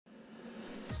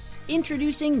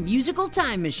Introducing Musical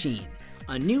Time Machine,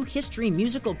 a new history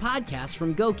musical podcast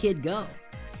from GoKidGo.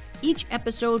 Each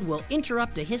episode will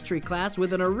interrupt a history class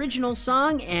with an original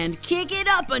song and kick it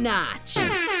up a notch.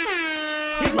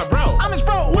 He's my bro. I'm his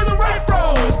bro. We're the Wright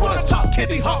Bros. We're the top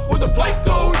kitty hop where the flight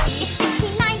goes. It's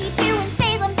 1692 in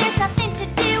Salem. There's nothing to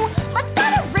do. Let's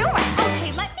start a rumor.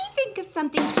 Okay, let me think of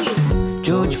something cute.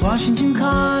 George Washington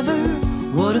Carver,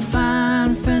 what a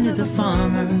fine friend of the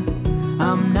farmer.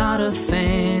 I'm not a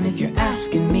fan if you're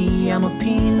asking me. I'm a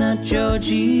peanut,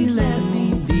 Georgie, let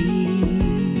me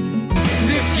be.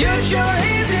 The future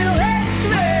is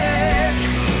electric.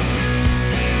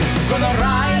 Gonna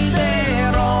ride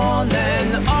there on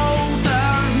an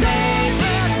alternating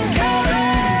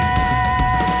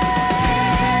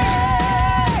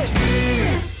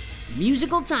carriage.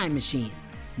 Musical Time Machine,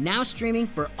 now streaming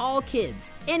for all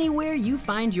kids, anywhere you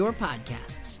find your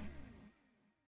podcast.